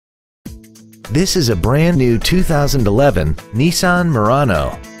This is a brand new 2011 Nissan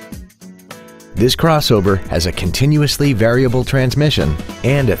Murano. This crossover has a continuously variable transmission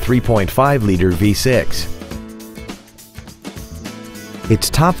and a 3.5-liter V6. Its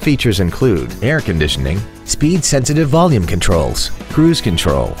top features include air conditioning, speed-sensitive volume controls, cruise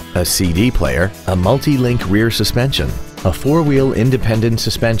control, a CD player, a multi-link rear suspension, a four-wheel independent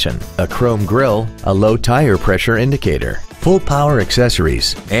suspension, a chrome grille, a low tire pressure indicator, full power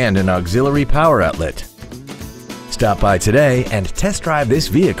accessories, and an auxiliary power outlet. Stop by today and test drive this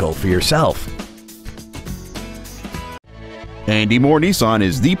vehicle for yourself. Andy Mohr Nissan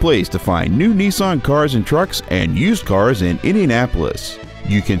is the place to find new Nissan cars and trucks and used cars in Indianapolis.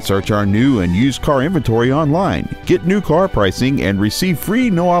 You can search our new and used car inventory online, get new car pricing, and receive free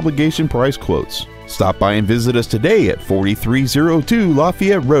no-obligation price quotes. Stop by and visit us today at 4302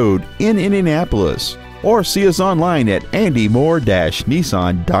 Lafayette Road in Indianapolis, or see us online at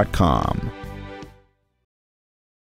andymohr-nissan.com.